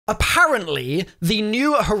apparently, the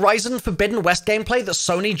new Horizon Forbidden West gameplay that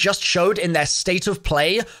Sony just showed in their State of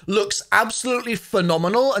Play looks absolutely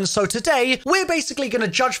phenomenal, and so today, we're basically going to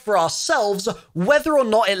judge for ourselves whether or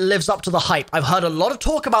not it lives up to the hype. I've heard a lot of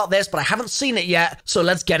talk about this, but I haven't seen it yet, so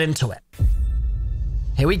let's get into it.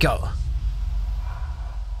 Here we go.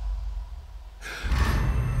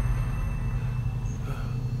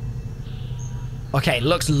 Okay,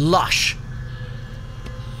 looks lush.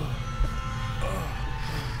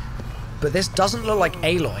 But this doesn't look like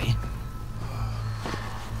Aloy.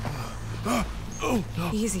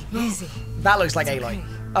 Easy, easy. That looks like Aloy.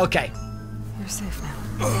 Okay. You're safe now.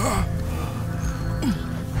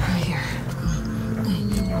 Right here.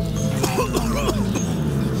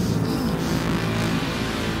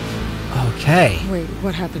 Okay. Wait,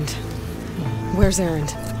 what happened? Where's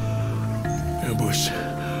Erend? Ambush.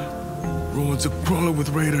 Ruins are crawling with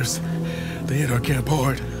raiders. They hit our camp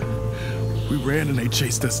hard. We ran and they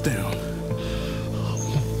chased us down.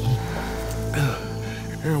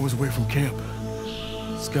 Aaron was away from camp.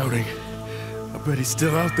 Scouting. I bet he's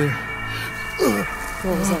still out there.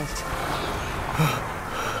 What was that?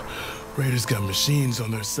 Raiders got machines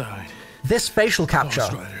on their side. This facial capture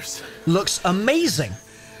looks amazing.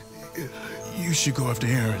 You should go after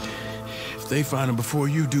Aaron. If they find him before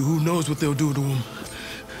you do, who knows what they'll do to him.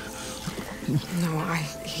 No,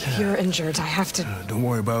 you're injured. I have to... Don't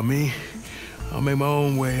worry about me. I'll make my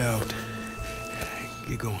own way out.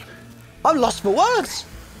 Get going. I'm lost for words.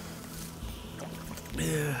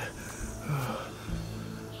 Yeah.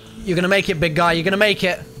 You're gonna make it, big guy. You're gonna make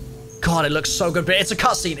it. God, it looks so good, but it's a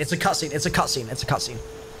cutscene. It's a cutscene. It's a cutscene. It's a cutscene.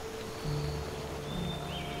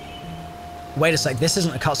 Wait a sec. This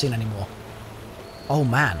isn't a cutscene anymore. Oh,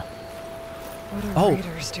 man. What are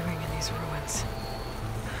raiders doing in these ruins?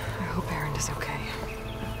 I hope Erend is okay.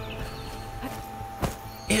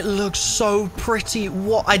 It looks so pretty.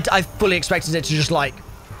 What? I fully expected it to just, like,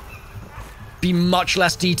 be much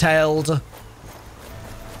less detailed.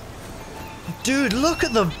 Dude, look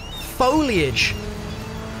at the foliage.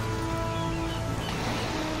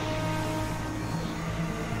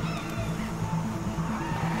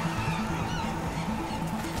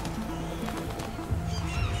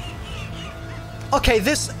 Okay,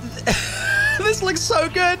 this this looks so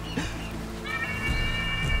good.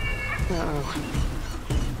 Uh-oh.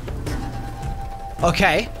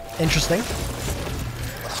 Okay, interesting.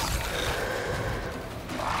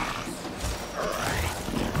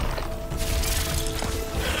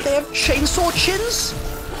 They have chainsaw chins?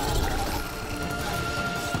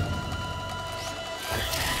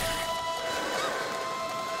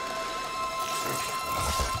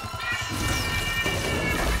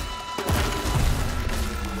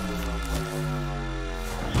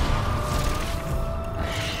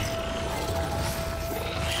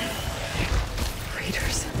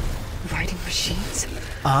 Raiders. Riding machines.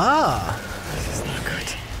 Ah. This is not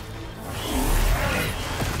good.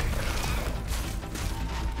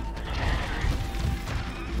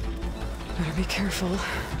 Better be careful.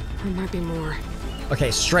 There might be more.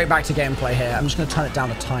 Okay, straight back to gameplay here. I'm just going to turn it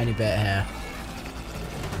down a tiny bit here.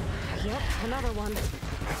 Yep, another one.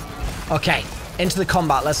 Okay, into the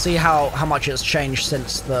combat. Let's see how much it's changed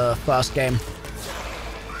since the first game.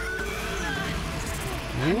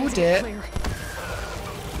 Ooh, dear.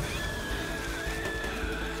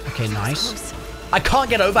 Okay, nice. I can't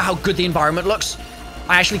get over how good the environment looks.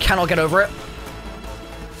 I actually cannot get over it.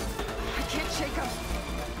 I can't shake them.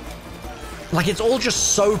 Like, it's all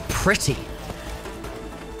just so pretty.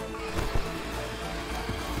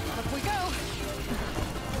 Up we go.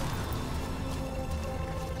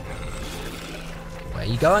 Where are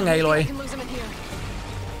you going, Aloy? I can lose him in here.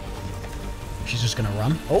 She's just gonna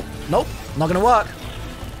run. Oh, nope. Not gonna work.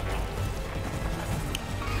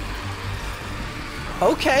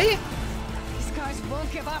 Okay. These guys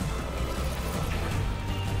won't give up.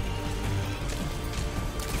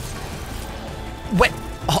 Wait.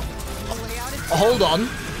 Hold on.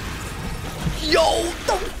 Yo!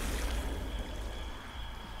 Don't.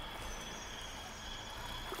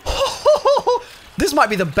 This might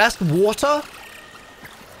be the best water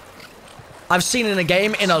I've seen in a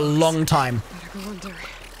game in a long time. Better go under.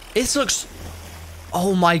 It looks...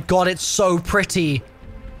 Oh my god, it's so pretty.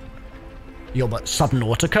 Yo, but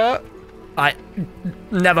Subnautica? I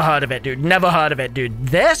never heard of it, dude. Never heard of it, dude.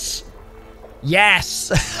 This?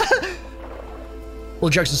 Yes! All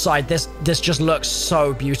jokes aside, this just looks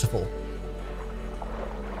so beautiful.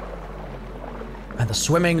 And the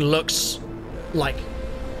swimming looks like...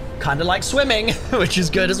 kind of like swimming, which is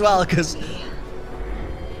good as well, because...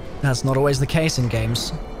 that's not always the case in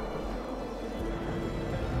games.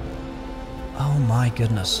 Oh my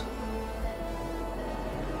goodness.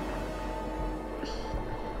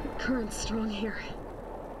 Current's strong here.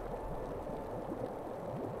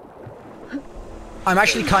 I'm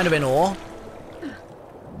actually kind of in awe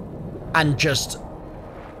and just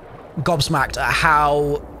gobsmacked at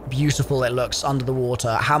how beautiful it looks under the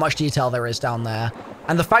water, how much detail there is down there,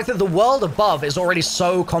 and the fact that the world above is already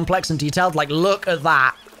so complex and detailed. Like, look at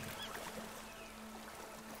that.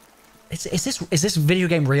 Is this video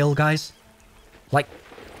game real, guys? Like,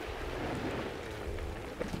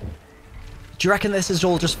 do you reckon this is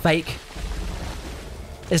all just fake?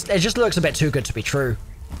 It just looks a bit too good to be true.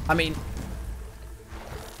 I mean,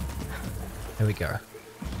 here we go.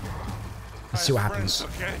 Let's see what happens.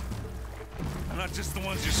 Okay? I'm not just the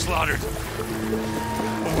ones you slaughtered.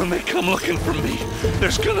 But when they come looking for me,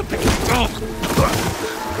 there's gonna be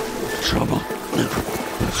trouble.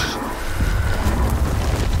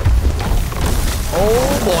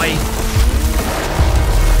 Oh boy.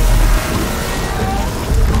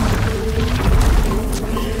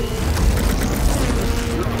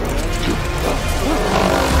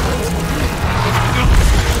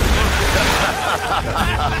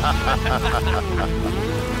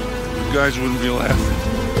 You guys wouldn't be laughing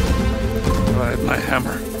if I had my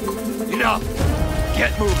hammer. Enough!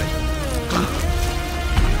 Get moving!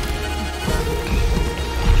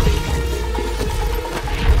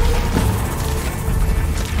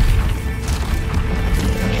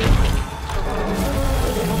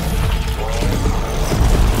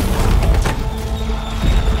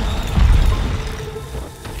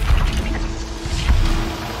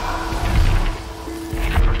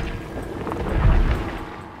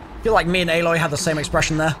 I feel like me and Aloy had the same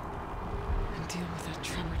expression there. And deal with that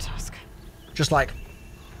tremor tusk. Just like,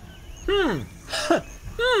 Now we have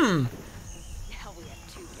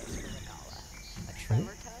two gifts for Renala. A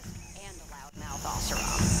tremor tusk and a loudmouth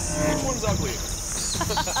Oseram. Which one's uglier?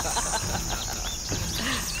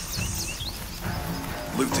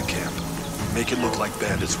 Loot the camp. Make it look like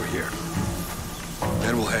bandits were here.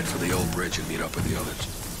 Then we'll head for the old bridge and meet up with the others.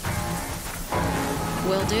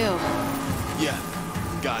 Will do. Yeah,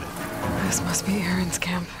 got it. This must be Aaron's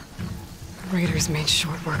camp. Raiders made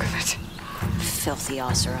short work of it. Filthy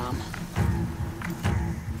Oseram.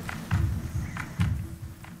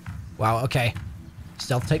 wow, okay.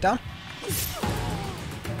 Stealth takedown.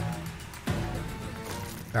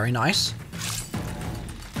 Very nice.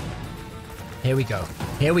 Here we go.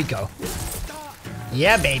 Here we go.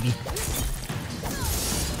 Yeah, baby.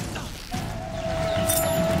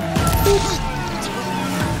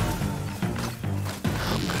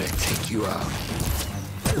 I'm gonna take you out.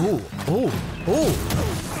 Ooh, ooh, ooh.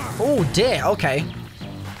 Oh dear, okay.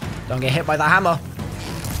 Don't get hit by the hammer.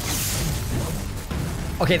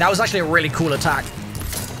 Okay, that was actually a really cool attack.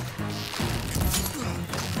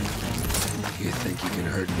 You think you can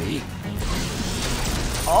hurt me?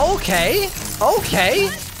 Okay, okay.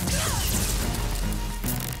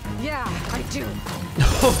 Yeah, I do.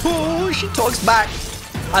 Oh, she talks back.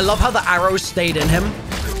 I love how the arrow stayed in him.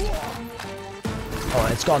 Oh,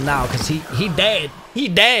 it's gone now because he dead. He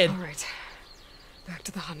dead. All right, back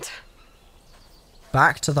to the hunt.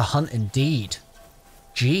 Back to the hunt indeed.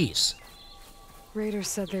 Jeez. Raiders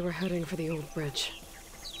said they were heading for the old bridge.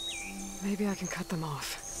 Maybe I can cut them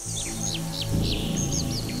off.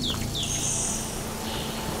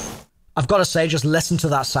 I've got to say, just listen to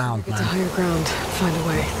that sound, Get to man. higher ground, find a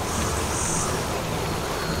way.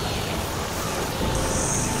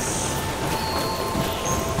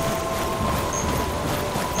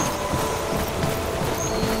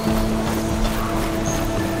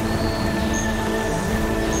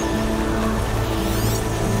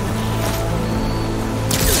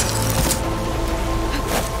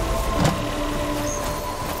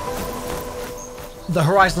 The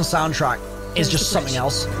Horizon soundtrack is There's just the something bridge.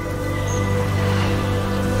 else.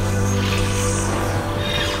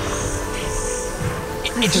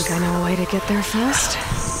 I think I know a way to get there fast.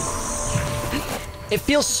 It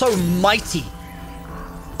feels so mighty.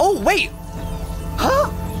 Oh, wait. Huh?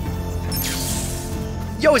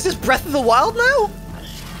 Yo, is this Breath of the Wild now?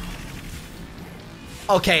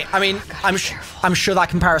 Okay, I mean, I'm sure that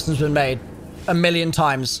comparison's been made a million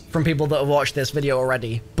times from people that have watched this video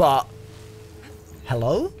already, but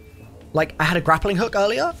hello? Like, I had a grappling hook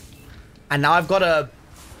earlier, and now I've got a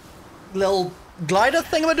little glider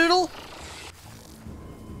thingamadoodle?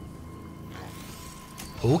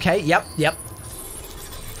 Okay, yep. That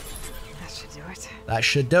should do it. That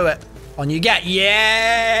should do it. On you get.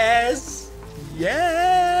 Yes!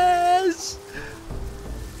 Yes!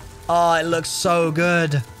 Oh, it looks so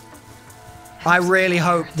good. I really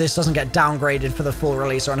hope this doesn't get downgraded for the full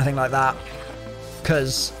release or anything like that,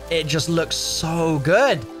 because it just looks so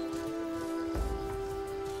good.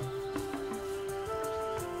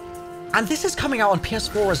 And this is coming out on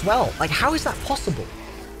PS4 as well. Like, how is that possible?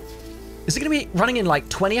 Is it going to be running in like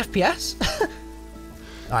 20 FPS?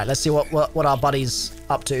 All right, let's see what our buddy's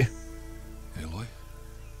up to. Aloy?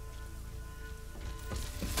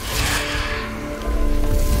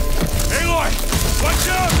 Aloy! Watch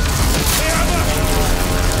out! They have a...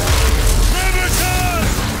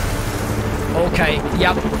 Okay,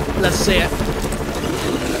 yep, let's see it.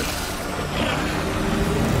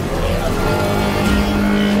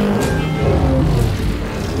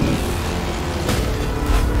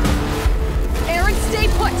 Aaron, stay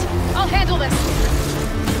put! I'll handle this!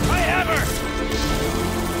 I have her!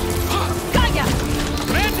 Got ya!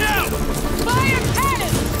 Man down! Fire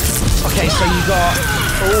cannon! Okay, so you got...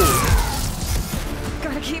 Oh.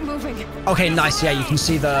 Gotta keep moving. Okay, nice. Yeah, you can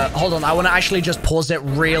see the... Hold on, I want to actually just pause it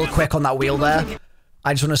real quick on that wheel there.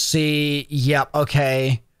 I just want to see... Yep,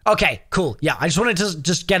 okay. Okay, cool. Yeah, I just wanted to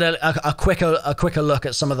just get a quicker look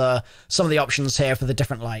at some of the options here for the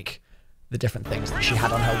different, like... The different things that she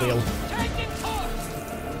had on her wheel.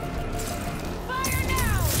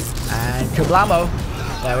 And kablamo.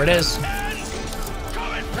 There it is.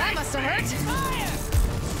 That must have hurt.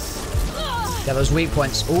 Yeah, those weak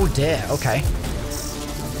points. Oh dear, okay. I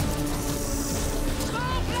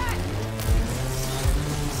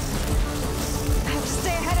have to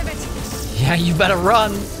stay ahead of it. Yeah, you better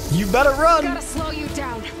run. You better run. Gotta slow you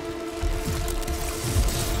down.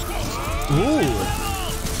 Ooh.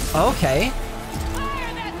 Okay.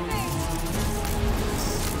 Fire that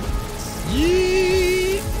thing!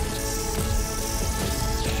 Yee.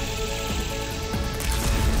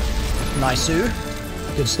 Nice-oo.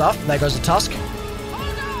 Good stuff. There goes the tusk.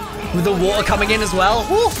 With the water coming in as well.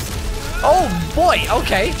 Woo. Oh boy,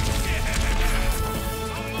 okay.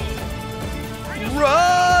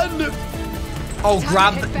 Run! Oh,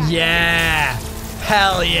 grab. Yeah.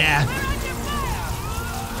 Hell yeah.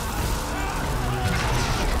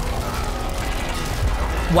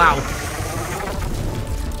 Wow.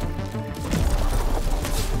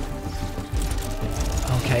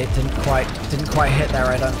 Okay, didn't quite hit there,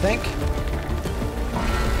 I don't think.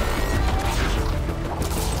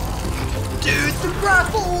 Dude, the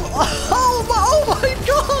grapple! Oh my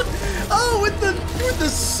god! Oh, with the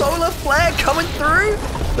solar flare coming through,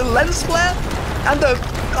 the lens flare, and the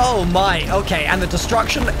oh my, okay, and the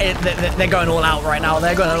destruction. They're going all out right now.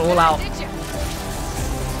 They're going all out.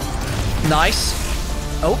 Nice.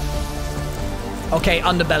 Oh. Okay,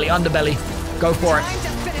 underbelly. Go for it. Time to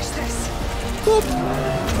finish this. Boop.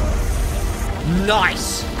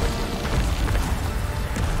 Nice.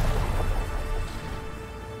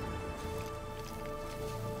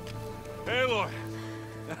 Aloy!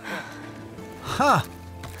 Huh.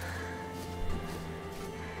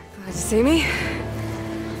 Glad to see me.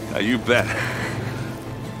 You bet.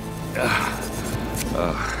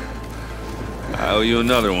 I owe you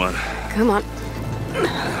another one. Come on.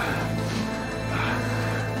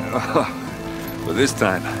 But this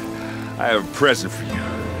time, I have a present for you.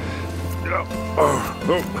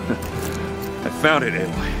 I found it,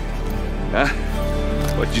 Aloy. Huh?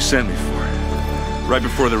 What you sent me for. Right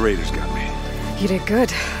before the raiders got me. You did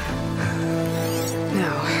good.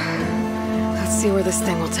 Now, let's see where this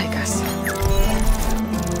thing will take us.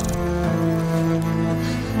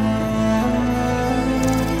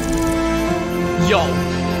 Yo.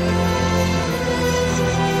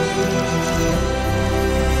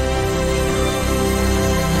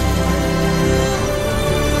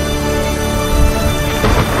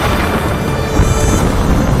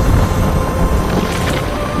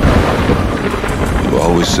 You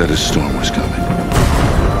always said a storm was coming.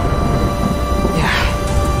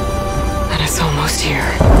 Yeah. And it's almost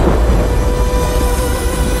here.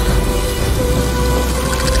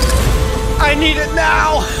 I need it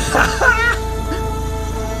now.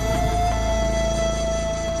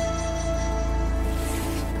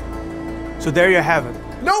 So there you have it.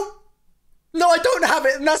 No, I don't have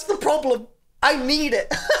it, and that's the problem. I need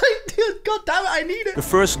it. God damn it, I need it. The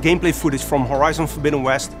first gameplay footage from Horizon Forbidden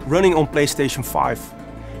West running on PlayStation 5.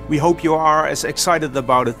 We hope you are as excited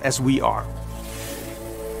about it as we are.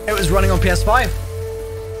 It was running on PS5.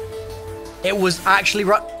 It was actually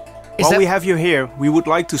While we have you here, we would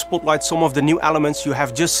like to spotlight some of the new elements you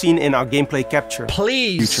have just seen in our gameplay capture.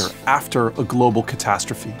 Please. Future after a global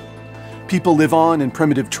catastrophe. People live on in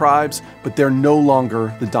primitive tribes, but they're no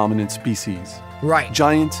longer the dominant species. Right.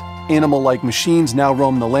 Giant, animal-like machines now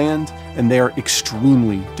roam the land, and they are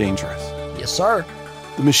extremely dangerous. Yes, sir.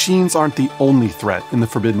 The machines aren't the only threat in the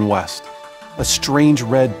Forbidden West. A strange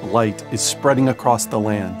red blight is spreading across the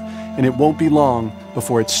land, and it won't be long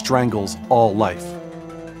before it strangles all life.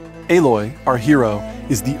 Aloy, our hero,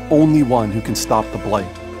 is the only one who can stop the blight.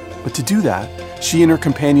 But to do that, she and her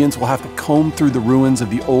companions will have to comb through the ruins of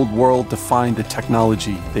the old world to find the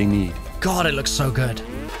technology they need. God, it looks so good.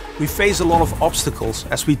 We face a lot of obstacles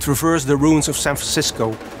as we traverse the ruins of San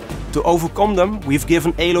Francisco. To overcome them, we've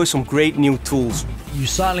given Aloy some great new tools. You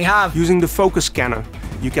certainly have. Using the focus scanner,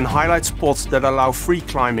 you can highlight spots that allow free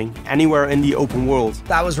climbing anywhere in the open world.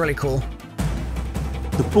 That was really cool.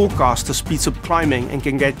 The pullcaster speeds up climbing and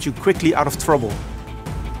can get you quickly out of trouble.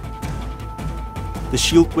 The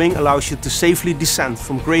shield wing allows you to safely descend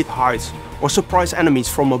from great heights or surprise enemies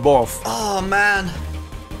from above. Oh man.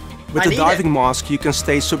 With the diving mask, you can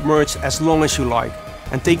stay submerged as long as you like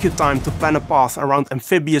and take your time to plan a path around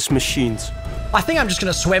amphibious machines. I think I'm just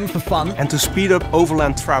gonna swim for fun. And to speed up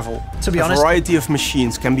overland travel, to be honest, a variety of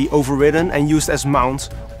machines can be overridden and used as mounts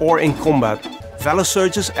or in combat. Valor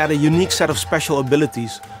Surges add a unique set of special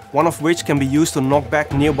abilities, one of which can be used to knock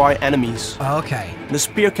back nearby enemies. Okay. The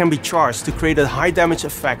spear can be charged to create a high damage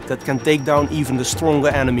effect that can take down even the stronger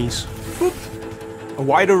enemies. Boop. A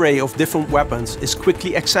wide array of different weapons is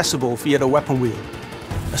quickly accessible via the weapon wheel.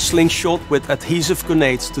 A slingshot with adhesive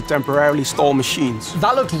grenades to temporarily stall machines.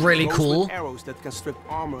 That looked really cool. Arrows that can strip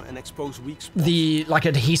armor and expose weak spots. The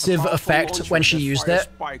adhesive effect when she used it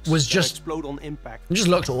was just explode on impact. It just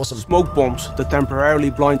looked awesome. Smoke bombs that temporarily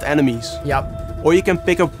blind enemies. Yep. Or you can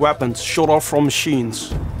pick up weapons shot off from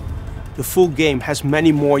machines. The full game has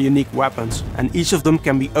many more unique weapons, and each of them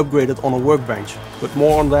can be upgraded on a workbench, but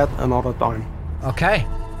more on that another time. Okay.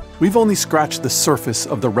 We've only scratched the surface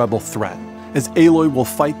of the rebel threat, as Aloy will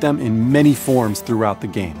fight them in many forms throughout the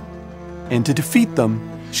game. And to defeat them,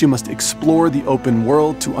 she must explore the open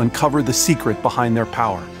world to uncover the secret behind their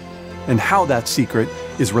power, and how that secret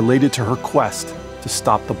is related to her quest to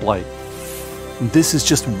stop the Blight. And this is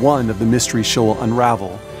just one of the mysteries she will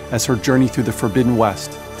unravel as her journey through the Forbidden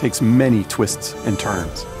West takes many twists and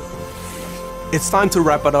turns. It's time to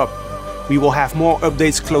wrap it up. We will have more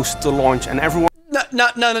updates closer to launch, and everyone... No,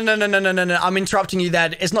 I'm interrupting you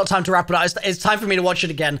there. It's not time to wrap it up. It's time for me to watch it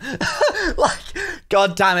again. Like,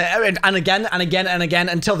 god damn it. And again, and again, and again,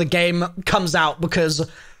 until the game comes out, because,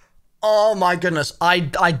 oh my goodness, I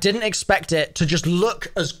didn't expect it to just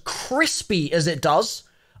look as crispy as it does.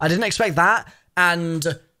 I didn't expect that, and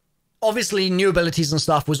obviously new abilities and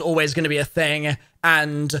stuff was always going to be a thing,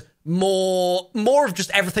 and more of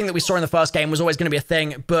just everything that we saw in the first game was always going to be a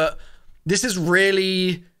thing, but this is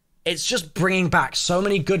really... It's just bringing back so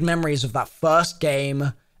many good memories of that first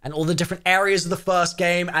game and all the different areas of the first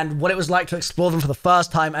game and what it was like to explore them for the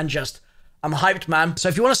first time, and just, I'm hyped, man. So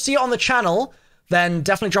if you want to see it on the channel, then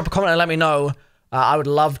definitely drop a comment and let me know. I would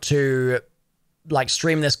love to, like,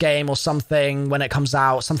 stream this game or something when it comes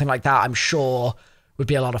out, something like that. I'm sure would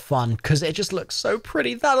be a lot of fun because it just looks so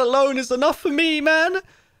pretty. That alone is enough for me, man.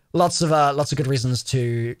 Lots of good reasons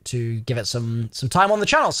to give it some time on the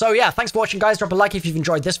channel. So yeah, thanks for watching, guys. Drop a like if you've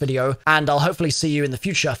enjoyed this video, and I'll hopefully see you in the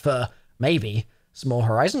future for maybe some more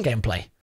Horizon gameplay.